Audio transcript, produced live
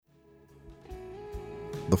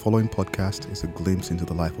The following podcast is a glimpse into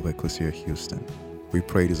the life of Ecclesia Houston. We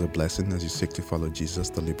pray it is a blessing as you seek to follow Jesus,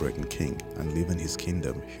 the liberating King, and live in His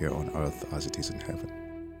kingdom here on earth as it is in heaven.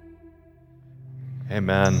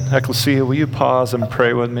 Amen. Ecclesia, will you pause and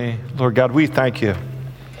pray with me? Lord God, we thank you.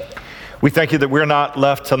 We thank you that we're not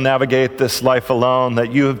left to navigate this life alone,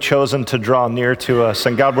 that you have chosen to draw near to us.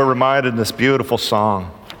 And God, we're reminded in this beautiful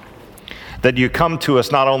song that you come to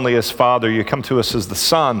us not only as Father, you come to us as the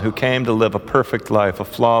Son who came to live a perfect life, a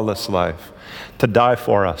flawless life, to die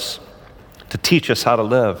for us, to teach us how to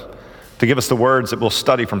live, to give us the words that we'll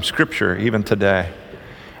study from Scripture even today.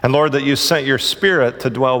 And Lord, that you sent your Spirit to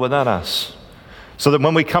dwell within us, so that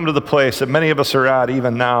when we come to the place that many of us are at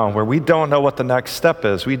even now, where we don't know what the next step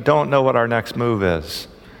is, we don't know what our next move is,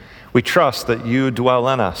 we trust that you dwell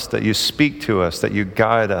in us, that you speak to us, that you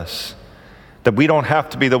guide us, that we don't have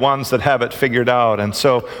to be the ones that have it figured out. And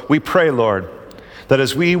so we pray, Lord, that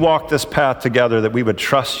as we walk this path together, that we would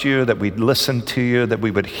trust you, that we'd listen to you, that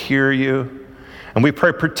we would hear you. And we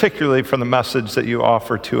pray particularly for the message that you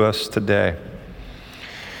offer to us today.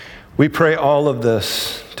 We pray all of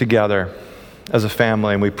this together as a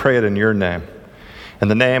family, and we pray it in your name. In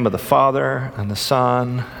the name of the Father, and the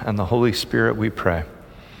Son, and the Holy Spirit, we pray.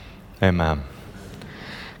 Amen.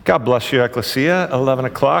 God bless you, Ecclesia. 11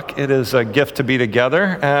 o'clock. It is a gift to be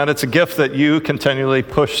together, and it's a gift that you continually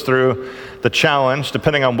push through the challenge,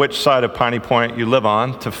 depending on which side of Piney Point you live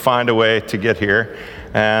on, to find a way to get here.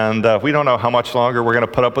 And we don't know how much longer we're going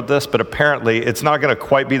to put up with this, but apparently it's not going to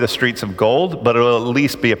quite be the streets of gold, but it'll at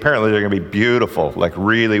least be, apparently they're going to be beautiful, like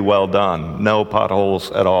really well done, no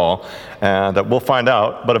potholes at all. And we'll find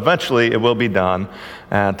out, but eventually it will be done.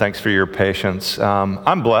 And thanks for your patience.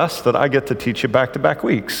 I'm blessed that I get to teach you back-to-back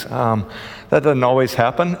weeks. That doesn't always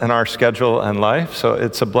happen in our schedule and life, so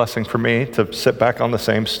it's a blessing for me to sit back on the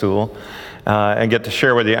same stool and get to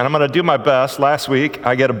share with you. And I'm going to do my best. Last week,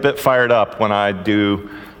 I get a bit fired up when I do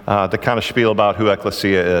the kind of spiel about who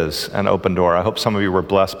Ecclesia is and Open Door. I hope some of you were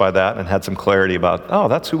blessed by that and had some clarity about, oh,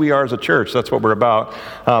 that's who we are as a church. That's what we're about.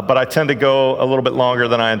 But I tend to go a little bit longer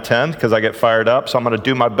than I intend because I get fired up. So I'm going to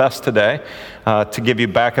do my best today to give you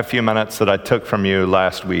back a few minutes that I took from you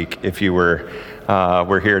last week if you were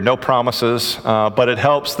here. No promises, but it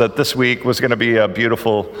helps that this week was going to be a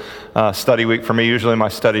beautiful study week for me. Usually my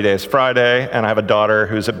study day is Friday, and I have a daughter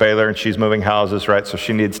who's at Baylor, and she's moving houses, right? So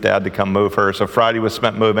she needs Dad to come move her. So Friday was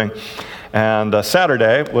spent moving, and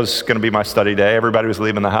Saturday was going to be my study day. Everybody was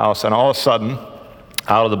leaving the house, and all of a sudden,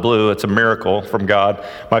 out of the blue, it's a miracle from God,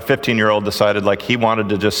 my 15-year-old decided like he wanted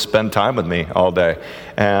to just spend time with me all day.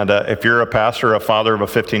 And if you're a pastor, a father of a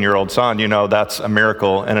 15-year-old son, you know that's a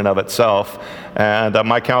miracle in and of itself. And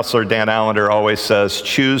my counselor, Dan Allender, always says,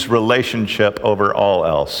 choose relationship over all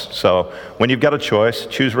else. So when you've got a choice,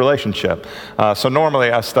 choose relationship. So normally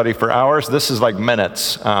I study for hours. This is like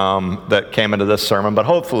minutes that came into this sermon, but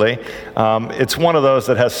hopefully it's one of those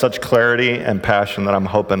that has such clarity and passion that I'm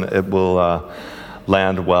hoping it will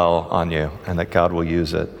land well on you and that God will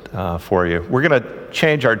use it for you. We're going to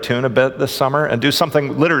change our tune a bit this summer and do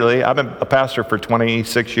something literally. I've been a pastor for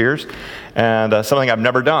 26 years and something I've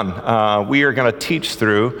never done. We are going to teach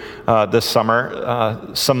through this summer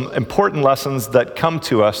some important lessons that come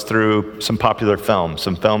to us through some popular films,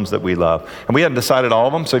 some films that we love. And we hadn't decided all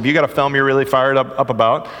of them, so if you got a film you're really fired up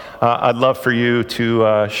about, I'd love for you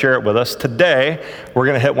to share it with us. Today, we're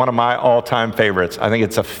going to hit one of my all-time favorites. I think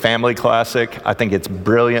it's a family classic. I think it's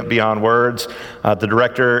brilliant beyond words. The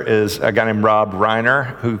director is a guy named Rob Reiner,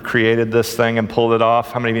 who created this thing and pulled it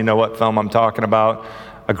off. How many of you know what film I'm talking about?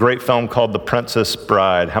 A great film called The Princess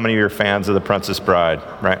Bride. How many of you are fans of The Princess Bride,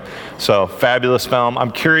 right? So, fabulous film.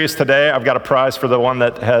 I'm curious today, I've got a prize for the one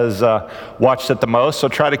that has watched it the most, so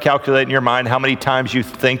try to calculate in your mind how many times you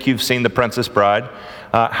think you've seen The Princess Bride.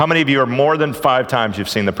 How many of you are more than 5 times you've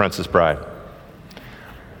seen The Princess Bride?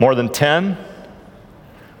 More than 10?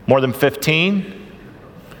 More than 15?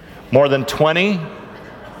 More than 20?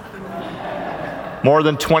 More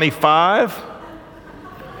than 25?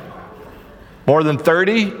 More than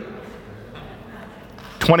 30?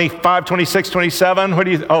 25, 26, 27? What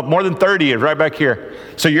do you, oh, more than 30 is right back here.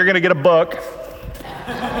 So you're going to get a book.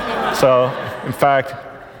 So, in fact,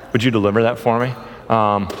 would you deliver that for me?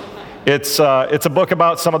 It's a book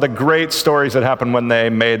about some of the great stories that happened when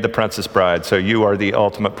they made The Princess Bride. So you are the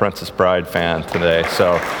ultimate Princess Bride fan today.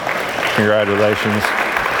 So congratulations.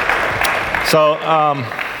 So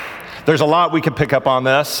there's a lot we could pick up on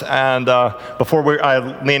this. And before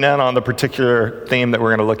I lean in on the particular theme that we're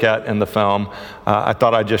going to look at in the film, I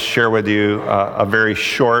thought I'd just share with you a very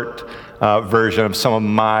short version of some of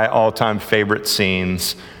my all-time favorite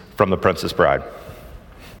scenes from The Princess Bride.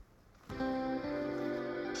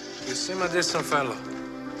 You see my distant fellow?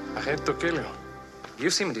 I hate to kill you. You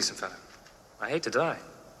seem a decent fella. I hate to die.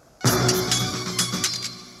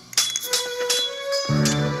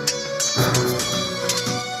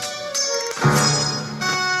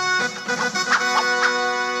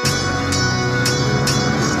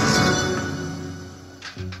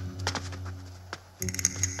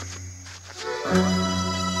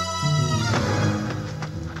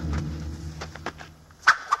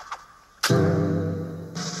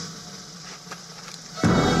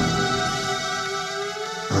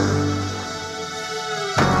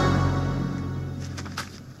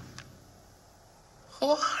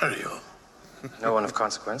 Who are you? No one of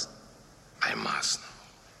consequence. I must.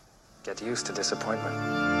 Get used to disappointment.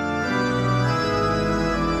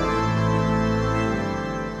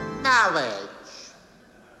 Marriage.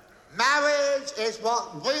 Marriage is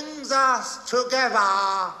what brings us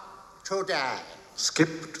together today.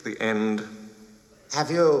 Skip to the end. Have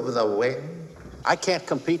you the wind? I can't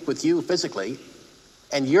compete with you physically,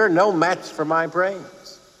 and you're no match for my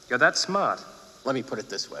brains. You're that smart. Let me put it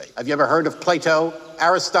this way. Have you ever heard of Plato,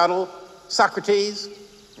 Aristotle, Socrates?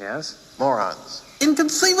 Yes? Morons.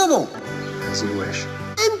 Inconceivable! As you wish.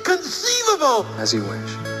 Inconceivable! As you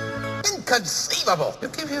wish. Inconceivable! You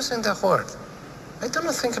keep using the word. I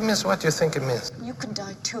don't think it means what you think it means. You can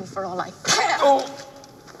die too, for all I care. Oh!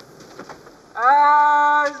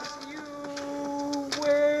 As you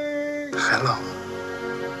wish. Hello.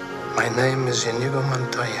 My name is Inigo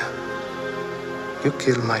Montoya. You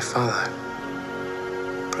killed my father.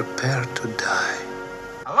 Prepare to die.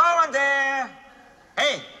 Hello in there!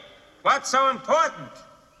 Hey, what's so important?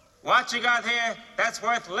 What you got here that's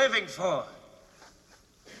worth living for?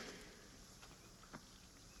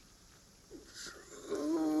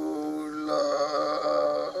 True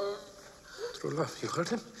love. True love, you heard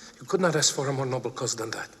him? You could not ask for a more noble cause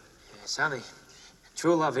than that. Sonny,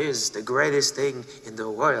 true love is the greatest thing in the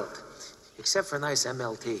world. Except for nice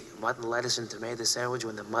MLT, mutton, lettuce, and tomato sandwich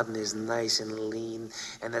when the mutton is nice and lean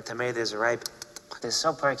and the tomatoes are ripe. They're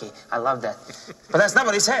so perky. I love that. But that's not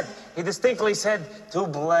what he said. He distinctly said to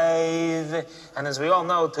blave. And as we all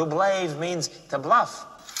know, to blave means to bluff.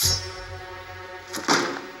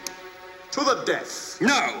 To the death.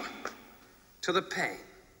 No! To the pain.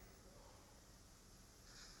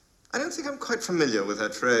 I don't think I'm quite familiar with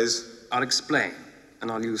that phrase. I'll explain,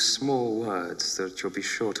 and I'll use small words that you'll be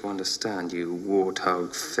sure to understand, you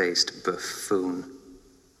warthog-faced buffoon.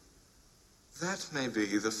 That may be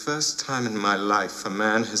the first time in my life a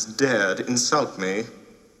man has dared insult me.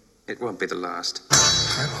 It won't be the last.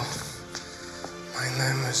 Hello. My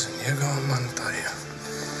name is Inigo Montoya.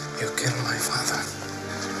 You killed my father.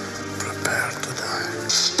 Prepare to die.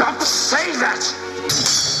 Stop saying that!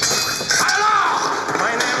 Hello!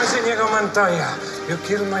 My name is Inigo Montoya. You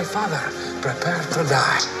killed my father. Prepare to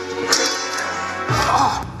die.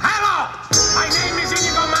 Oh, hello! My name is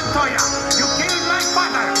Inigo Montoya. You killed my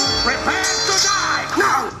father. Prepare to die!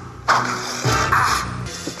 No!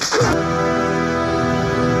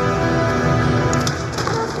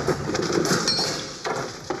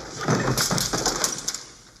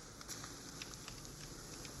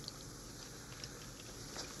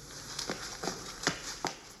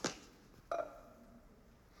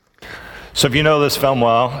 So if you know this film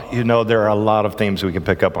well, you know there are a lot of themes we can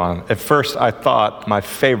pick up on. At first, I thought my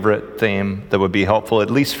favorite theme that would be helpful, at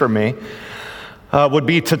least for me, would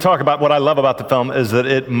be to talk about what I love about the film is that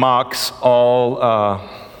it mocks all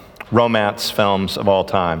romance films of all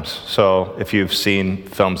times. So if you've seen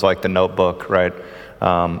films like The Notebook, right?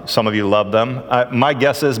 Some of you love them. My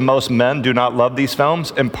guess is most men do not love these films,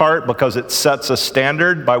 in part because it sets a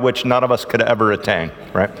standard by which none of us could ever attain,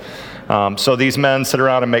 right? So these men sit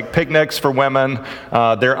around and make picnics for women.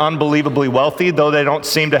 They're unbelievably wealthy, though they don't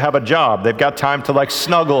seem to have a job. They've got time to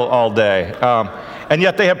snuggle all day. And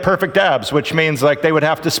yet they have perfect abs, which means they would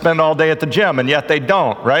have to spend all day at the gym, and yet they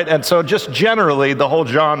don't, right? And so just generally, the whole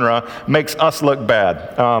genre makes us look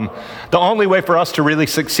bad. The only way for us to really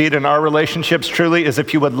succeed in our relationships truly is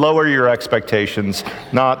if you would lower your expectations,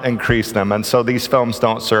 not increase them. And so these films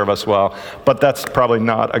don't serve us well, but that's probably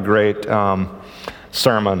not a great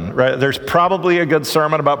sermon, right? There's probably a good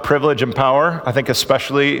sermon about privilege and power, I think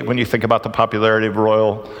especially when you think about the popularity of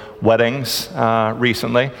royal weddings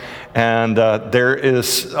recently. And there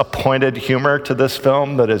is a pointed humor to this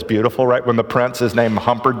film that is beautiful, right? When the prince is named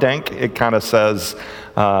Humperdinck, it kind of says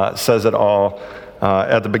it all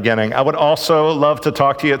at the beginning. I would also love to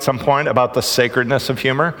talk to you at some point about the sacredness of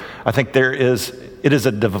humor. I think it is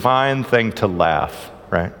a divine thing to laugh,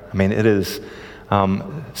 right? I mean, it is.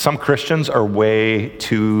 Some Christians are way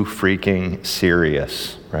too freaking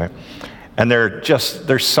serious, right? And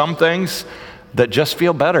there's some things that just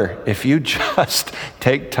feel better if you just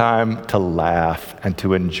take time to laugh and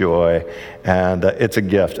to enjoy. And it's a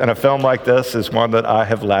gift. And a film like this is one that I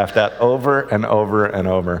have laughed at over and over and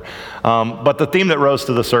over. But the theme that rose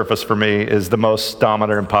to the surface for me is the most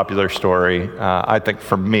dominant and popular story, I think,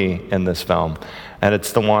 for me in this film. And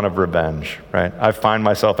it's the one of revenge, right? I find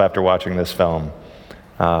myself after watching this film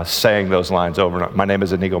saying those lines over and over. My name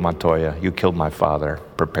is Inigo Montoya. You killed my father.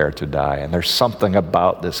 Prepare to die. And there's something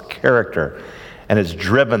about this character and his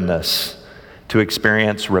drivenness to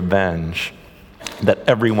experience revenge that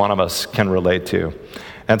every one of us can relate to.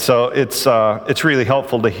 And so it's really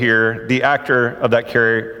helpful to hear the actor of that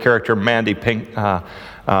character, Mandy Patinkin,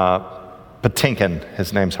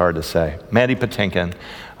 his name's hard to say, Mandy Patinkin,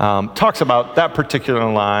 talks about that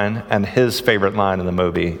particular line and his favorite line in the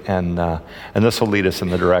movie. And this will lead us in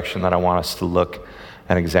the direction that I want us to look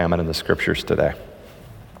and examine in the scriptures today.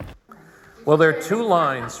 Well, there are two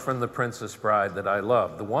lines from The Princess Bride that I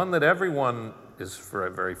love. The one that everyone is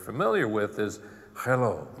very familiar with is,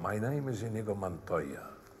 "Hello, my name is Inigo Montoya.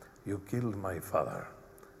 You killed my father.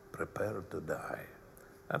 Prepare to die."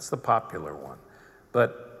 That's the popular one.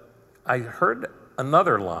 But I heard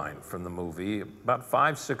another line from the movie about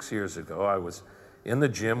 5-6 years ago. I was in the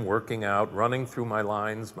gym working out, running through my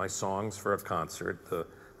lines, my songs for a concert. The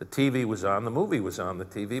TV was on, the movie was on the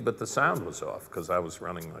TV, but the sound was off because I was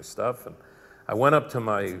running my stuff. And I went up to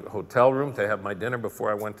my hotel room to have my dinner before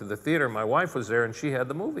I went to the theater. My wife was there and she had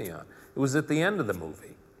the movie on. It was at the end of the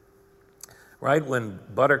movie, right when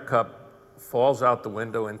Buttercup falls out the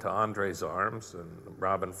window into Andre's arms and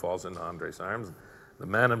Robin falls into Andre's arms. The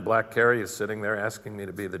man in black carry is sitting there asking me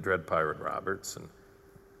to be the Dread Pirate Roberts.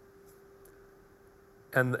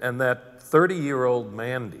 And that 30-year-old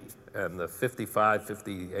Mandy and the 55,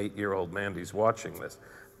 58-year-old Mandy's watching this,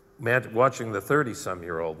 watching the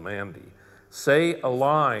 30-some-year-old Mandy say a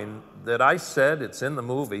line that I said, it's in the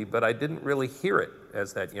movie, but I didn't really hear it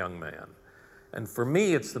as that young man. And for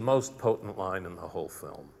me, it's the most potent line in the whole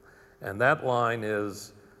film. And that line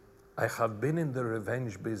is, "I have been in the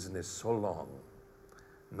revenge business so long.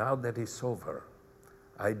 Now that it's over,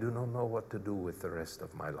 I do not know what to do with the rest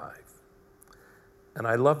of my life." And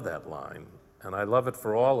I love that line, and I love it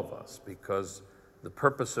for all of us, because the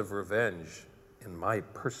purpose of revenge, in my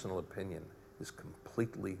personal opinion, is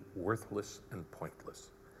completely worthless and pointless.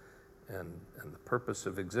 And the purpose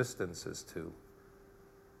of existence is to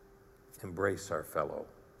embrace our fellow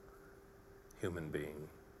human being,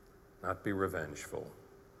 not be revengeful,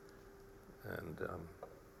 and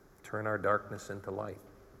turn our darkness into light.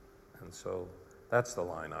 And so that's the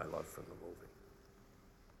line I love from the movie.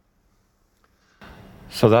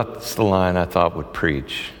 So that's the line I thought would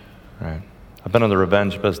preach, right? I've been in the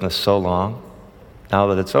revenge business so long. Now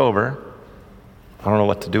that it's over, I don't know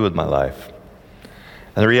what to do with my life.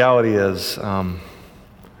 And the reality is,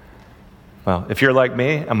 well, if you're like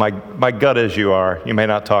me, and my gut is you are, you may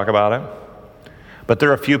not talk about it, but there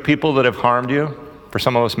are a few people that have harmed you. For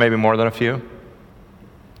some of us, maybe more than a few.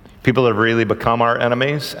 People that have really become our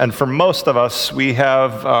enemies. And for most of us, we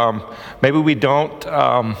have, maybe we don't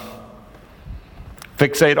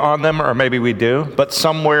fixate on them, or maybe we do, but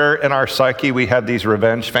somewhere in our psyche, we have these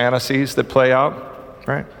revenge fantasies that play out,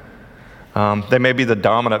 right? They may be the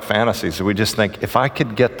dominant fantasies. We just think, if I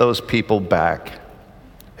could get those people back,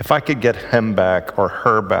 if I could get him back or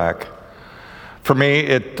her back. For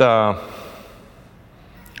me, I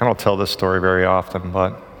don't tell this story very often,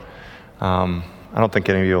 but I don't think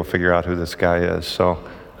any of you will figure out who this guy is, so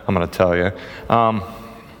I'm going to tell you. I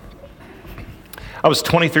was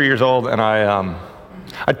 23 years old, and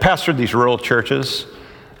I'd pastored these rural churches,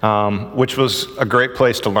 which was a great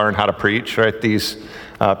place to learn how to preach, right? These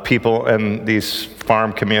people in these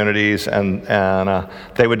farm communities, and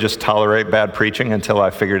they would just tolerate bad preaching until I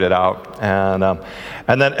figured it out. And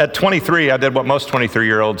then at 23, I did what most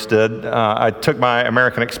 23-year-olds did. I took my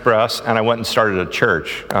American Express, and I went and started a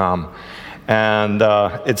church. And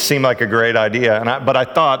it seemed like a great idea. But I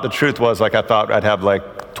thought, the truth was, I thought I'd have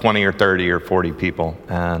 20 or 30 or 40 people.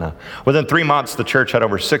 And within 3 months, the church had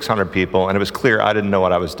over 600 people, and it was clear I didn't know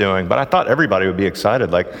what I was doing. But I thought everybody would be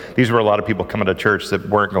excited. These were a lot of people coming to church that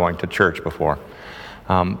weren't going to church before.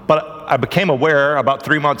 But I became aware about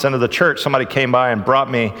 3 months into the church, somebody came by and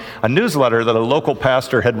brought me a newsletter that a local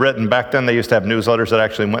pastor had written. Back then, they used to have newsletters that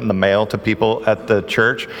actually went in the mail to people at the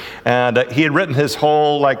church. And he had written his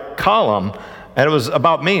whole column, and it was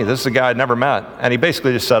about me. This is a guy I'd never met. And he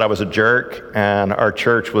basically just said I was a jerk, and our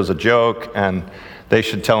church was a joke, and they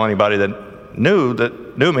should tell anybody that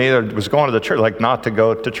knew me, that was going to the church, not to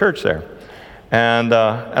go to church there. And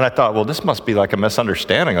I thought, well, this must be a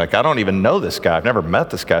misunderstanding. I don't even know this guy. I've never met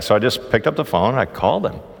this guy. So I just picked up the phone and I called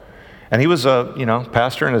him. And he was a,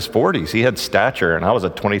 pastor in his 40s. He had stature, and I was a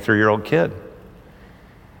 23-year-old kid.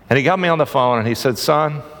 And he got me on the phone, and he said,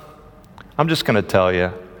 son, I'm just going to tell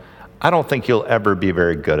you, I don't think you'll ever be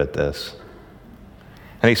very good at this.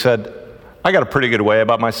 And he said, I got a pretty good way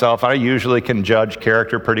about myself. I usually can judge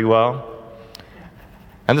character pretty well.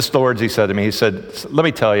 And this is the words he said to me. He said, let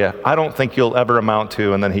me tell you, I don't think you'll ever amount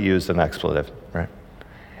to, and then he used an expletive, right?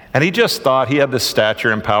 And he just thought he had this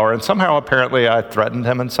stature and power, and somehow apparently I threatened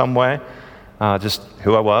him in some way, just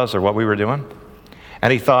who I was or what we were doing.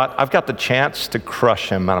 And he thought, I've got the chance to crush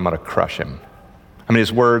him, and I'm going to crush him. I mean,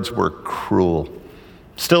 his words were cruel.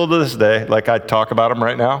 Still to this day, like I talk about him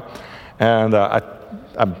right now, and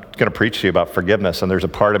I'm going to preach to you about forgiveness, and there's a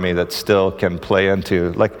part of me that still can play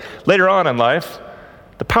into, like later on in life,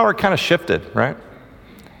 the power kind of shifted, right?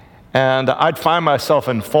 And I'd find myself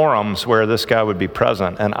in forums where this guy would be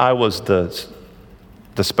present, and I was the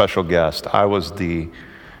special guest. I was the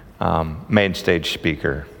main stage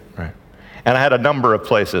speaker, right? And I had a number of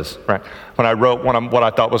places, right? When I wrote what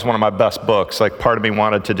I thought was one of my best books, like part of me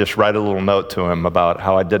wanted to just write a little note to him about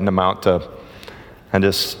how I didn't amount to, and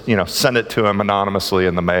just, send it to him anonymously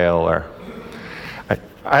in the mail, or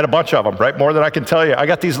I had a bunch of them, right? More than I can tell you. I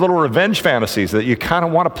got these little revenge fantasies that you kind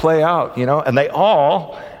of want to play out, and they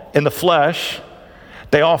all, in the flesh,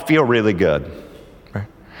 they all feel really good, right?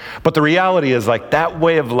 But the reality is, like, that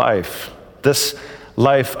way of life, this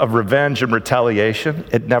life of revenge and retaliation,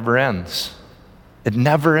 it never ends. It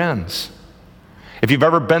never ends. If you've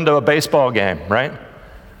ever been to a baseball game, right,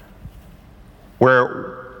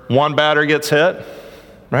 where one batter gets hit,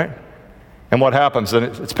 right? And what happens? Then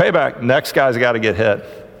it's payback. Next guy's got to get hit.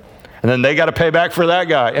 And then they got to pay back for that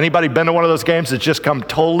guy. Anybody been to one of those games that's just come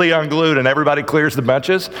totally unglued and everybody clears the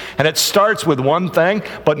benches? And it starts with one thing,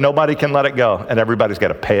 but nobody can let it go. And everybody's got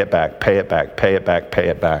to pay it back, pay it back, pay it back, pay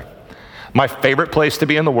it back. My favorite place to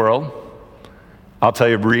be in the world, I'll tell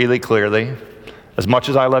you really clearly, as much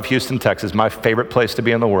as I love Houston, Texas, my favorite place to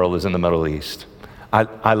be in the world is in the Middle East.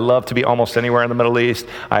 I love to be almost anywhere in the Middle East.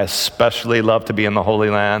 I especially love to be in the Holy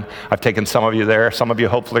Land. I've taken some of you there. Some of you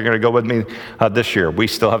hopefully are going to go with me this year. We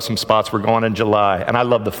still have some spots. We're going in July. And I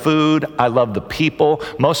love the food. I love the people.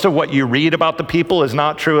 Most of what you read about the people is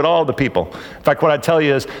not true at all, the people. In fact, what I tell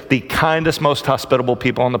you is the kindest, most hospitable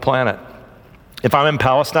people on the planet. If I'm in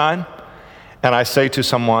Palestine, and I say to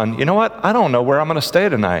someone, you know what? I don't know where I'm going to stay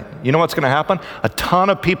tonight. You know what's going to happen? A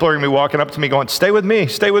ton of people are going to be walking up to me going, stay with me,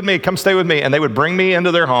 come stay with me. And they would bring me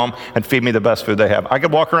into their home and feed me the best food they have. I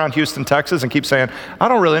could walk around Houston, Texas and keep saying, I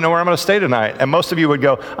don't really know where I'm going to stay tonight. And most of you would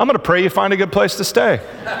go, I'm going to pray you find a good place to stay.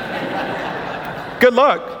 Good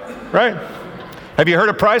luck, right? Have you heard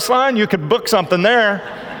of Priceline? You could book something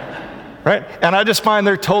there. Right? And I just find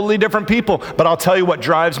they're totally different people. But I'll tell you what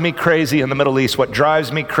drives me crazy in the Middle East. What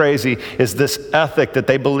drives me crazy is this ethic that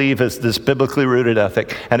they believe is this biblically rooted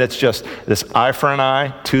ethic. And it's just this eye for an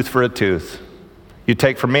eye, tooth for a tooth. You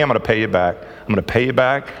take from me, I'm going to pay you back. I'm going to pay you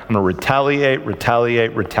back. I'm going to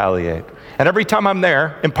retaliate. And every time I'm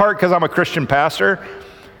there, in part because I'm a Christian pastor,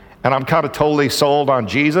 and I'm kind of totally sold on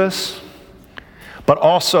Jesus, but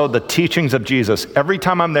also the teachings of Jesus. Every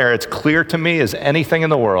time I'm there, it's clear to me as anything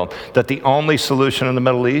in the world that the only solution in the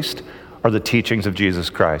Middle East are the teachings of Jesus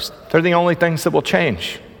Christ. They're the only things that will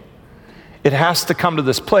change. It has to come to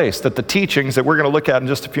this place that the teachings that we're going to look at in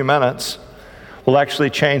just a few minutes will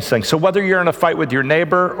actually change things. So whether you're in a fight with your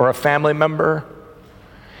neighbor or a family member,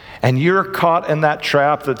 and you're caught in that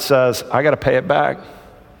trap that says, I got to pay it back,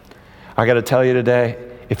 I got to tell you today,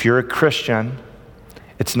 if you're a Christian,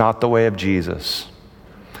 it's not the way of Jesus.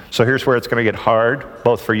 So here's where it's going to get hard,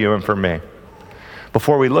 both for you and for me.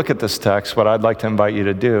 Before we look at this text, what I'd like to invite you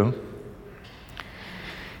to do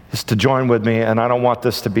is to join with me, and I don't want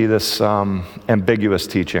this to be this ambiguous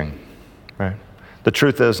teaching, right? The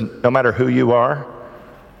truth is, no matter who you are,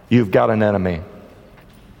 you've got an enemy.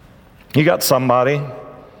 You got somebody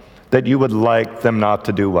that you would like them not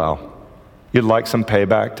to do well. You'd like some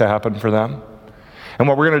payback to happen for them. And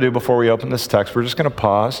what we're going to do before we open this text, we're just going to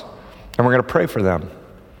pause, and we're going to pray for them.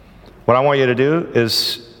 What I want you to do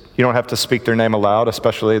is, you don't have to speak their name aloud,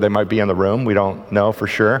 especially they might be in the room. We don't know for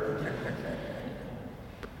sure.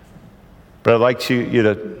 But I'd like you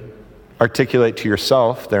to articulate to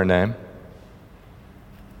yourself their name.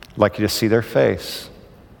 I'd like you to see their face.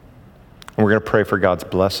 And we're going to pray for God's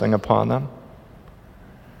blessing upon them.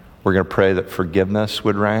 We're going to pray that forgiveness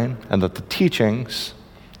would reign and that the teachings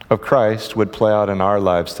of Christ would play out in our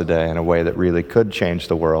lives today in a way that really could change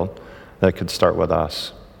the world, that could start with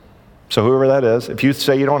us. So whoever that is, if you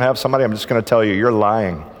say you don't have somebody, I'm just going to tell you, you're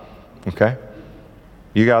lying, okay?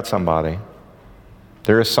 You got somebody.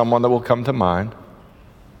 There is someone that will come to mind.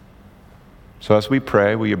 So as we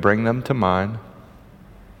pray, will you bring them to mind?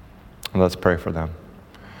 And let's pray for them.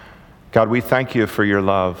 God, we thank you for your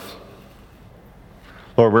love.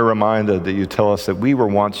 Lord, we're reminded that you tell us that we were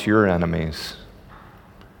once your enemies.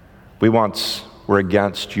 We once were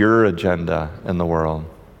against your agenda in the world.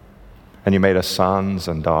 And you made us sons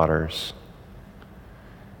and daughters.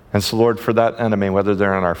 And so, Lord, for that enemy, whether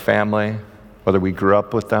they're in our family, whether we grew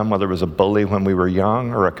up with them, whether it was a bully when we were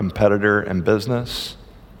young or a competitor in business,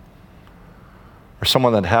 or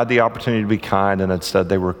someone that had the opportunity to be kind and instead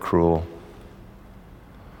they were cruel,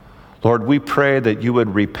 Lord, we pray that you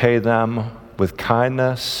would repay them with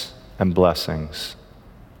kindness and blessings.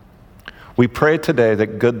 We pray today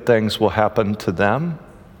that good things will happen to them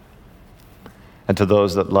and to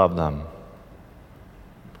those that love them,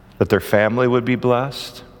 that their family would be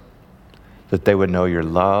blessed, that they would know your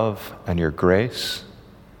love and your grace,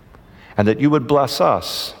 and that you would bless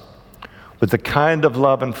us with the kind of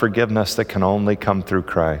love and forgiveness that can only come through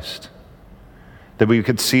Christ, that we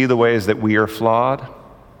could see the ways that we are flawed,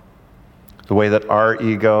 the way that our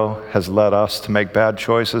ego has led us to make bad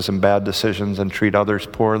choices and bad decisions and treat others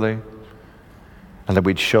poorly, and that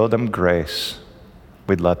we'd show them grace,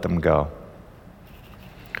 we'd let them go.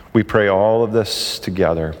 We pray all of this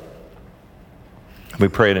together. We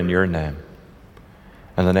pray it in your name.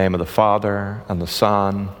 In the name of the Father, and the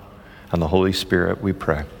Son, and the Holy Spirit, we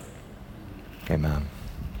pray. Amen.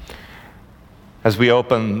 As we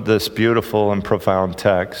open this beautiful and profound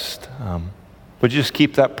text, would you just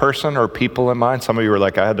keep that person or people in mind? Some of you were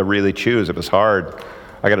like, I had to really choose. It was hard.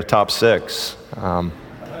 I got a top 6.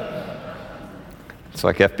 It's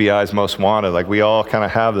like FBI's most wanted. Like we all kind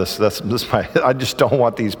of have this. I just don't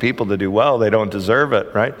want these people to do well. They don't deserve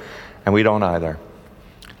it, right? And we don't either.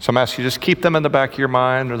 So I'm asking you, just keep them in the back of your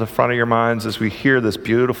mind or the front of your minds as we hear this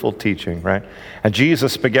beautiful teaching, right? And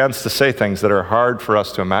Jesus begins to say things that are hard for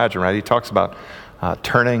us to imagine, right? He talks about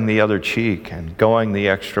turning the other cheek and going the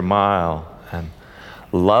extra mile and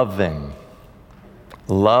loving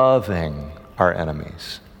our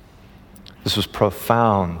enemies. This was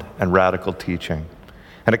profound and radical teaching.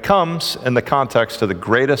 And it comes in the context of the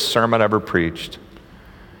greatest sermon ever preached,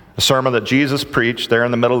 a sermon that Jesus preached there in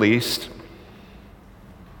the Middle East,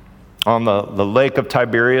 on the lake of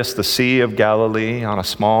Tiberias, the Sea of Galilee, on a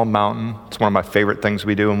small mountain. It's one of my favorite things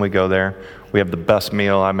we do when we go there. We have the best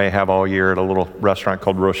meal I may have all year at a little restaurant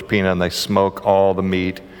called Rosh Pina, and they smoke all the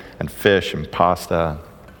meat and fish and pasta.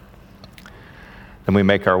 Then we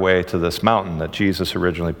make our way to this mountain that Jesus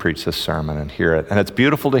originally preached this sermon and hear it. And it's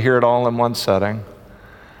beautiful to hear it all in one setting.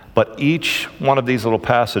 But each one of these little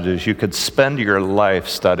passages, you could spend your life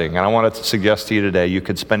studying. And I want to suggest to you today, you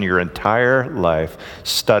could spend your entire life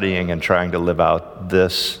studying and trying to live out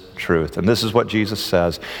this truth. And this is what Jesus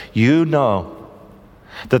says. You know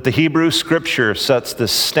that the Hebrew Scripture sets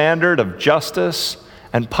this standard of justice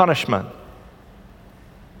and punishment.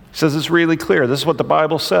 He says it's really clear. This is what the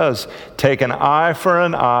Bible says. Take an eye for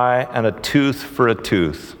an eye and a tooth for a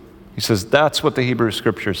tooth. He says that's what the Hebrew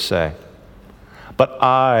Scriptures say. But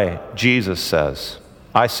I, Jesus says,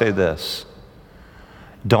 I say this: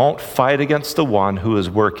 don't fight against the one who is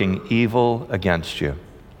working evil against you.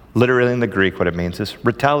 Literally in the Greek, what it means is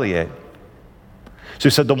retaliate. So he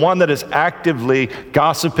said, the one that is actively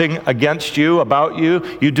gossiping against you, about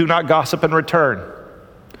you, you do not gossip in return.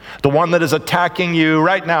 The one that is attacking you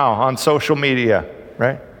right now on social media,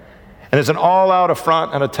 right? And is an all-out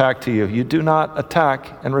affront and attack to you, you do not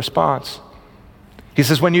attack in response. He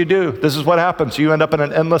says, when you do, this is what happens. You end up in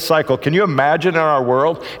an endless cycle. Can you imagine in our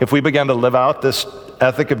world if we began to live out this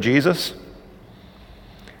ethic of Jesus?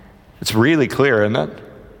 It's really clear, isn't it?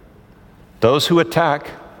 Those who attack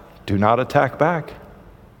do not attack back.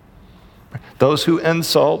 Those who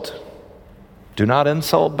insult do not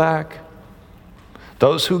insult back.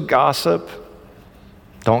 Those who gossip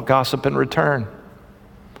don't gossip in return.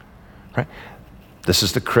 Right? This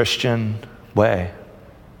is the Christian way.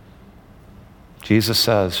 Jesus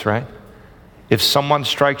says, right? If someone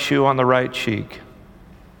strikes you on the right cheek,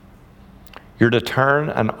 you're to turn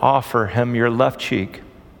and offer him your left cheek.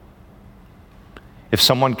 If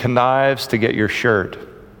someone connives to get your shirt,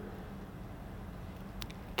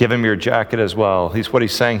 give him your jacket as well. What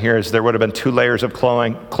he's saying here is there would have been 2 layers of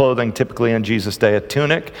clothing typically in Jesus' day, a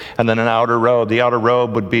tunic and then an outer robe. The outer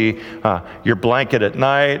robe would be your blanket at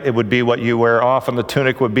night. It would be what you wear off, and the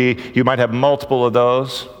tunic would be, you might have multiple of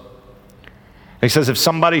those. He says, if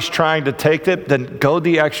somebody's trying to take it, then go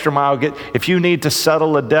the extra mile. If you need to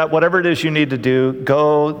settle a debt, whatever it is you need to do,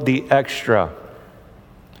 go the extra.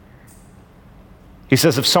 He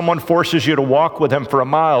says, if someone forces you to walk with him for a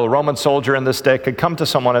mile, a Roman soldier in this day could come to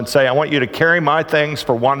someone and say, I want you to carry my things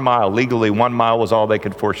for 1 mile. Legally, 1 mile was all they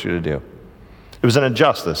could force you to do. It was an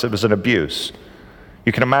injustice. It was an abuse.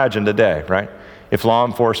 You can imagine today, right? If law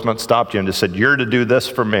enforcement stopped you and just said, you're to do this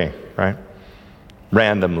for me, right?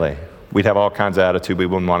 Randomly. We'd have all kinds of attitude. We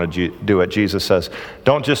wouldn't want to do it. Jesus says,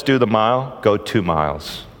 don't just do the mile, go 2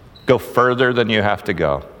 miles. Go further than you have to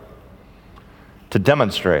go to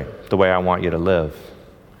demonstrate the way I want you to live.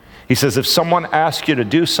 He says, if someone asks you to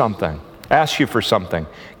do something, asks you for something,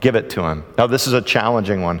 give it to him. Now, this is a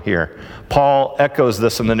challenging one here. Paul echoes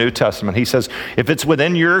this in the New Testament. He says, if it's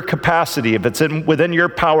within your capacity, if it's within your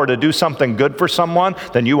power to do something good for someone,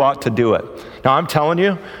 then you ought to do it. Now, I'm telling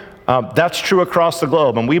you, that's true across the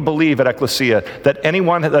globe, and we believe at Ecclesia that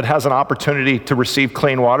anyone that has an opportunity to receive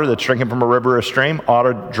clean water, that's drinking from a river or a stream, ought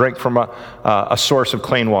to drink from a source of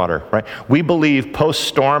clean water, right? We believe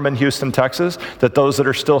post-storm in Houston, Texas, that those that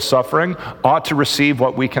are still suffering ought to receive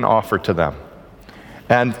what we can offer to them.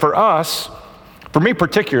 And for us, for me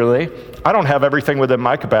particularly, I don't have everything within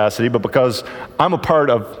my capacity, but because I'm a part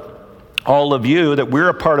of all of you, that we're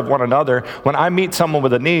a part of one another, when I meet someone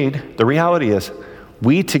with a need, the reality is,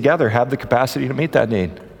 we together have the capacity to meet that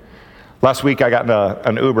need. Last week, I got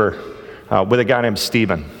in an Uber with a guy named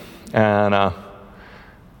Steven. And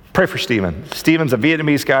pray for Steven. Steven's a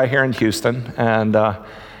Vietnamese guy here in Houston. And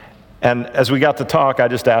as we got to talk, I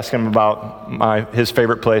just asked him about his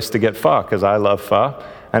favorite place to get pho, because I love pho.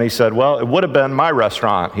 And he said, well, it would have been my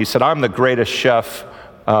restaurant. He said, I'm the greatest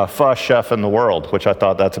pho chef in the world, which I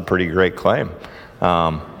thought that's a pretty great claim.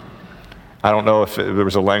 I don't know if there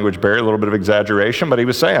was a language barrier, a little bit of exaggeration, but he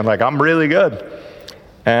was saying, like, I'm really good.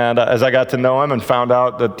 And as I got to know him and found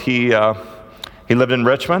out that he lived in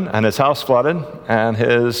Richmond and his house flooded and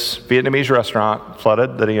his Vietnamese restaurant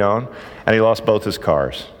flooded that he owned, and he lost both his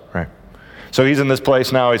cars, right? So he's in this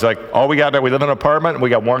place now. He's like, all we got, we live in an apartment and we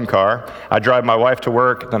got 1 car. I drive my wife to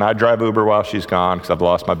work, then I drive Uber while she's gone because I've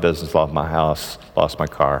lost my business, lost my house, lost my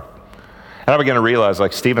car. And I began to realize,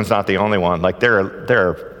 like, Stephen's not the only one. Like, there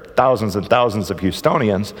are thousands and thousands of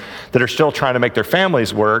Houstonians that are still trying to make their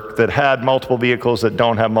families work, that had multiple vehicles, that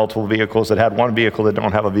don't have multiple vehicles, that had 1 vehicle, that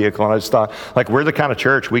don't have a vehicle. And I just thought, like, we're the kind of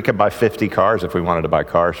church, we could buy 50 cars if we wanted to buy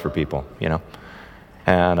cars for people, you know?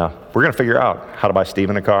 And we're going to figure out how to buy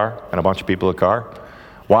Stephen a car and a bunch of people a car.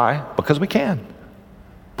 Why? Because we can.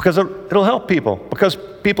 Because it'll help people. Because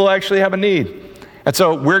people actually have a need. And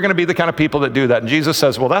so we're going to be the kind of people that do that. And Jesus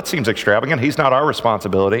says, well, that seems extravagant. He's not our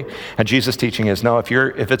responsibility. And Jesus' teaching is, no, if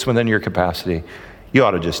it's within your capacity, you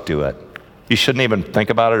ought to just do it. You shouldn't even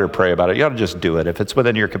think about it or pray about it. You ought to just do it. If it's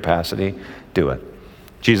within your capacity, do it.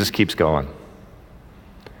 Jesus keeps going.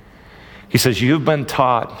 He says, you've been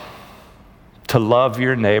taught to love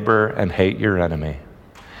your neighbor and hate your enemy.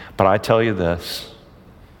 But I tell you this,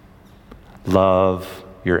 love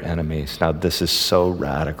your enemies. Now, this is so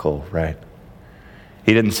radical, right?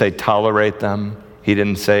 He didn't say tolerate them. He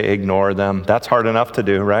didn't say ignore them. That's hard enough to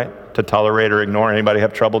do, right? To tolerate or ignore. Anybody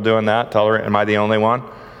have trouble doing that? Tolerate? Am I the only one?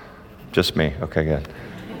 Just me. Okay, good.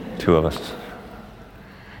 2 of us.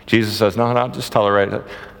 Jesus says, no, not just tolerate it,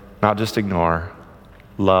 not just ignore.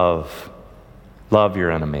 Love. Love your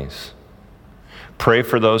enemies. Pray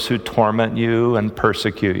for those who torment you and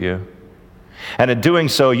persecute you. And in doing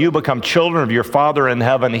so, you become children of your Father in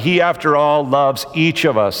heaven. He, after all, loves each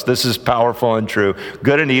of us. This is powerful and true.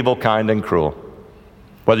 Good and evil, kind and cruel.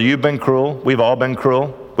 Whether you've been cruel, we've all been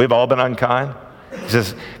cruel, we've all been unkind. He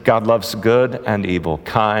says, God loves good and evil,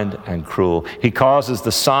 kind and cruel. He causes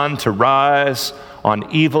the sun to rise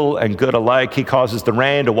on evil and good alike. He causes the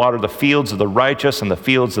rain to water the fields of the righteous and the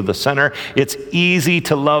fields of the sinner. It's easy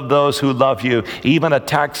to love those who love you, even a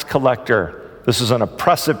tax collector. This is an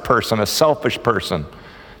oppressive person, a selfish person.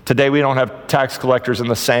 Today we don't have tax collectors in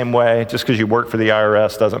the same way. Just because you work for the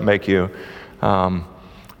IRS doesn't make you,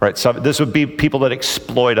 right? So this would be people that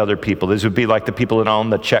exploit other people. These would be like the people that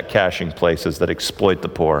own the check cashing places that exploit the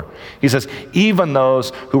poor. He says, even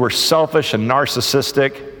those who are selfish and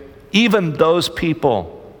narcissistic, even those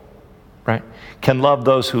people, right, can love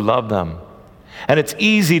those who love them. And it's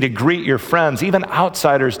easy to greet your friends. Even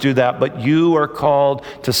outsiders do that, but you are called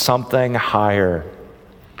to something higher.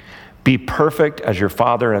 Be perfect as your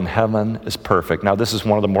Father in heaven is perfect. Now, this is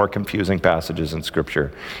one of the more confusing passages in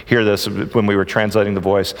Scripture. Hear this, when we were translating the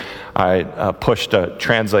voice, I pushed to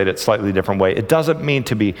translate it slightly different way. It doesn't mean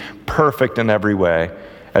to be perfect in every way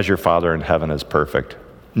as your Father in heaven is perfect.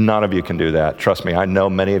 None of you can do that. Trust me, I know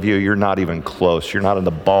many of you, you're not even close. You're not in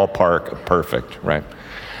the ballpark of perfect, right?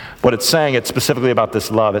 What it's saying, it's specifically about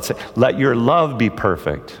this love. It's let your love be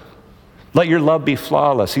perfect. Let your love be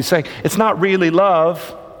flawless. He's saying it's not really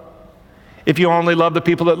love if you only love the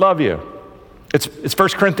people that love you. It's 1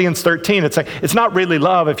 Corinthians 13. It's saying it's not really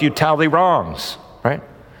love if you tally wrongs, right?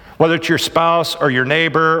 Whether it's your spouse or your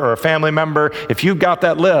neighbor or a family member, if you've got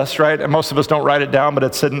that list, right, and most of us don't write it down, but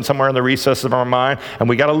it's sitting somewhere in the recesses of our mind, and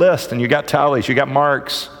we got a list, and you got tallies, you got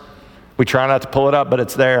marks. We try not to pull it up, but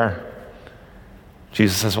it's there.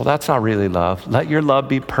 Jesus says, well, that's not really love. Let your love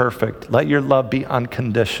be perfect. Let your love be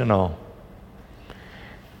unconditional.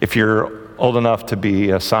 If you're old enough to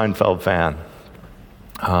be a Seinfeld fan,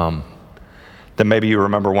 then maybe you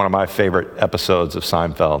remember one of my favorite episodes of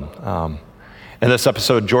Seinfeld. In this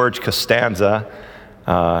episode, George Costanza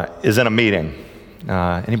is in a meeting.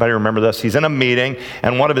 Anybody remember this? He's in a meeting,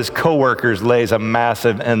 and one of his coworkers lays a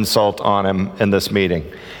massive insult on him in this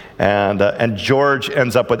meeting. And George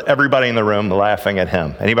ends up with everybody in the room laughing at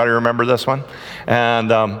him. Anybody remember this one?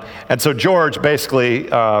 And so George basically,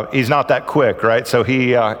 he's not that quick, right? So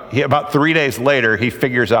he about 3 days later, he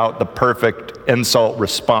figures out the perfect insult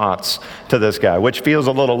response to this guy, which feels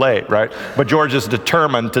a little late, right? But George is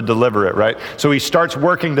determined to deliver it, right? So he starts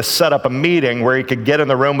working to set up a meeting where he could get in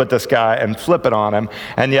the room with this guy and flip it on him.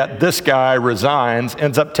 And yet this guy resigns,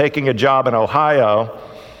 ends up taking a job in Ohio,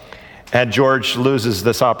 and George loses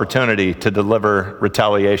this opportunity to deliver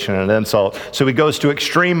retaliation and insult. So he goes to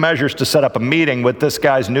extreme measures to set up a meeting with this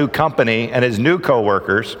guy's new company and his new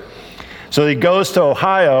coworkers. So he goes to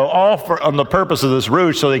Ohio, on the purpose of this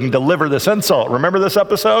ruse, so he can deliver this insult. Remember this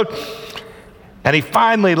episode? And he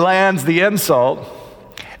finally lands the insult,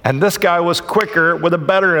 and this guy was quicker with a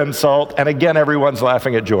better insult, and again, everyone's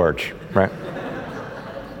laughing at George, right?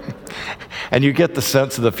 And you get the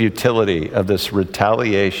sense of the futility of this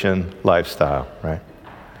retaliation lifestyle, right?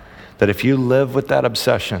 That if you live with that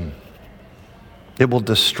obsession, it will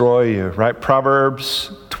destroy you, right?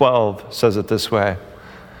 Proverbs 12 says it this way.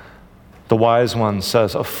 The wise one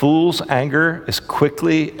says, a fool's anger is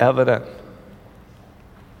quickly evident,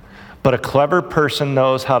 but a clever person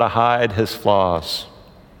knows how to hide his flaws.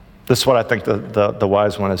 This is what I think the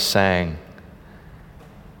wise one is saying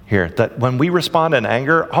here, that when we respond in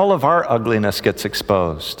anger, all of our ugliness gets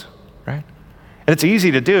exposed, right? And it's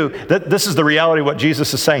easy to do. This is the reality of what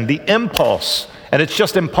Jesus is saying, the impulse, and it's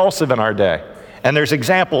just impulsive in our day. And there's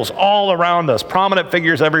examples all around us, prominent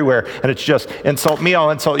figures everywhere, and it's just, insult me,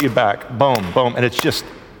 I'll insult you back, boom, boom, and it's just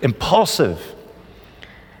impulsive.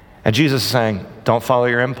 And Jesus is saying, don't follow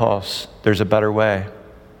your impulse, there's a better way.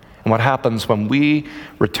 And what happens when we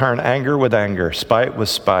return anger with anger, spite with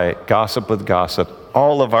spite, gossip with gossip,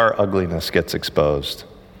 all of our ugliness gets exposed.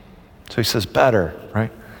 So he says, better,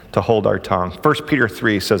 right, to hold our tongue. 1 Peter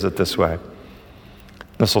 3 says it this way.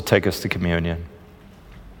 This will take us to communion.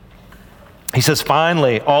 He says,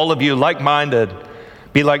 finally, all of you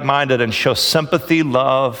be like-minded and show sympathy,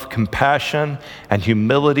 love, compassion, and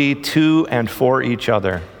humility to and for each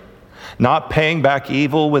other, not paying back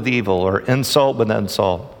evil with evil or insult with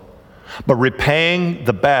insult, but repaying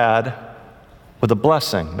the bad with a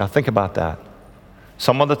blessing. Now think about that.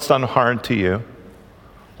 Someone that's done harm to you,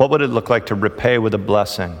 what would it look like to repay with a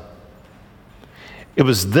blessing? It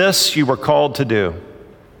was this you were called to do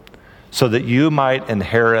so that you might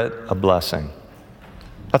inherit a blessing.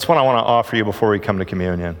 That's what I want to offer you before we come to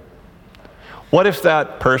communion. What if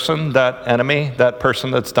that person, that enemy, that person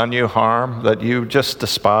that's done you harm, that you just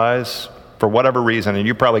despise for whatever reason, and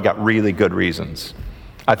you probably got really good reasons.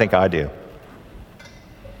 I think I do.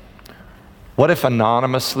 What if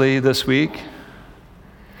anonymously this week,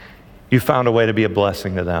 you found a way to be a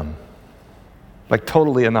blessing to them? Like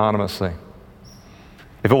totally anonymously.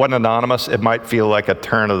 If it wasn't anonymous, it might feel like a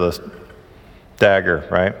turn of the dagger,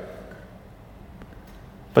 right?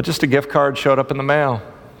 But just a gift card showed up in the mail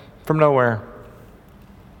from nowhere.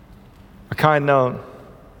 A kind note,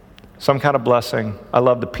 some kind of blessing. I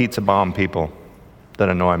love the pizza bomb people that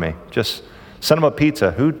annoy me. Just send them a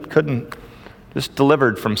pizza. Who couldn't? Just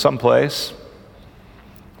delivered from someplace.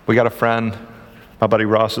 We got a friend, my buddy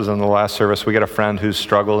Ross is in the last service. We got a friend who's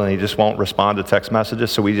struggled and he just won't respond to text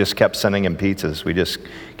messages, so we just kept sending him pizzas. We just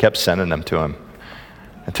kept sending them to him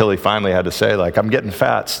until he finally had to say, like, I'm getting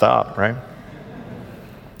fat, stop, right?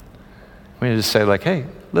 We just say, like, hey,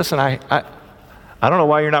 listen, I don't know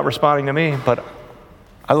why you're not responding to me, but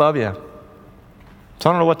I love you. So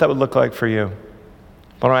I don't know what that would look like for you,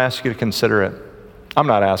 but I ask you to consider it. I'm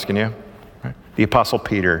not asking you. Right? The Apostle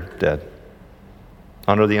Peter did,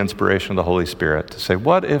 under the inspiration of the Holy Spirit, to say,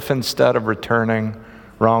 what if instead of returning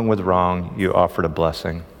wrong with wrong, you offered a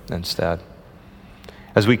blessing instead?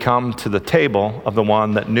 As we come to the table of the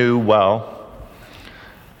one that knew well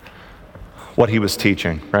what he was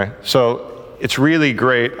teaching, right? So it's really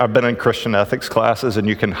great. I've been in Christian ethics classes, and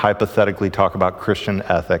you can hypothetically talk about Christian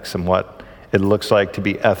ethics and what it looks like to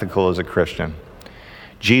be ethical as a Christian.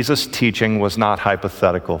 Jesus' teaching was not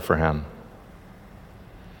hypothetical for him.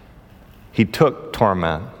 He took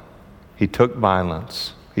torment He took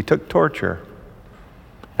violence. He took torture.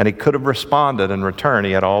 And he could have responded in return.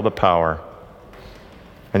 He had all the power.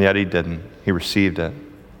 And yet he didn't. He received it.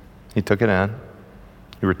 He took it in.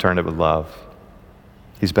 He returned it with love.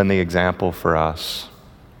 He's been the example for us.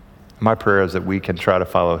 My prayer is that we can try to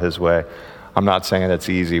follow his way. I'm not saying it's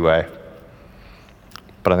the easy way,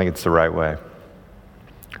 but I think it's the right way.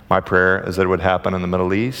 My prayer is that it would happen in the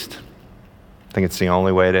Middle East. I think it's the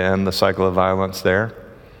only way to end the cycle of violence there.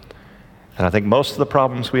 And I think most of the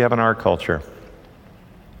problems we have in our culture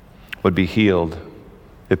would be healed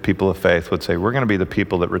if people of faith would say, we're going to be the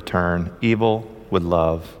people that return evil with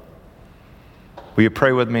love. Will you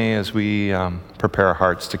pray with me as we prepare our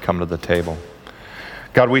hearts to come to the table?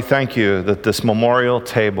 God, we thank you that this memorial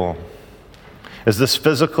table is this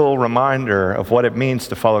physical reminder of what it means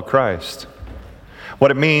to follow Christ, what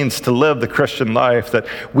it means to live the Christian life, that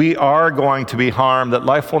we are going to be harmed, that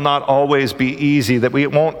life will not always be easy, that we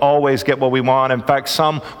won't always get what we want. In fact,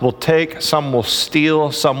 some will take, some will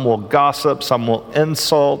steal, some will gossip, some will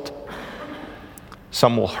insult,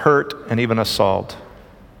 some will hurt and even assault.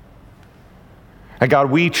 And God,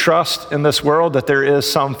 we trust in this world that there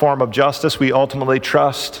is some form of justice. We ultimately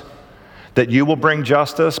trust that you will bring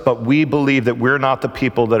justice, but we believe that we're not the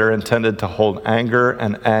people that are intended to hold anger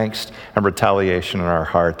and angst and retaliation in our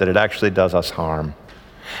heart, that it actually does us harm.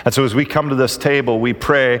 And so as we come to this table, we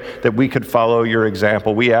pray that we could follow your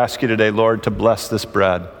example. We ask you today, Lord, to bless this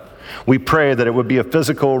bread. We pray that it would be a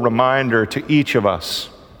physical reminder to each of us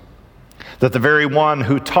that the very one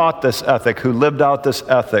who taught this ethic, who lived out this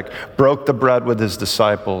ethic, broke the bread with his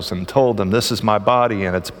disciples and told them, this is my body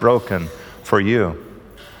and it's broken for you.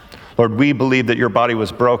 Lord, we believe that your body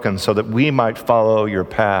was broken so that we might follow your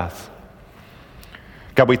path.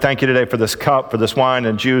 God, we thank you today for this cup, for this wine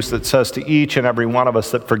and juice that says to each and every one of us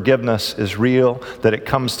that forgiveness is real, that it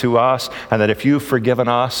comes to us, and that if you've forgiven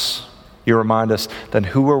us, you remind us, then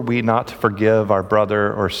who are we not to forgive our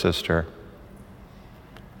brother or sister?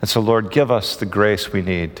 And so, Lord, give us the grace we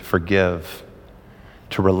need to forgive,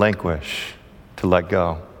 to relinquish, to let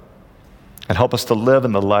go, and help us to live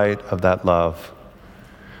in the light of that love.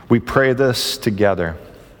 We pray this together,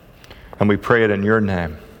 and we pray it in your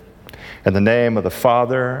name. In the name of the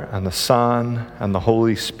Father, and the Son, and the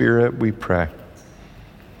Holy Spirit, we pray.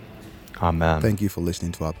 Amen. Thank you for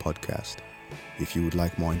listening to our podcast. If you would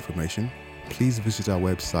like more information, please visit our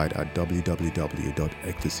website at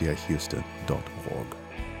www.ecclesiahouston.org.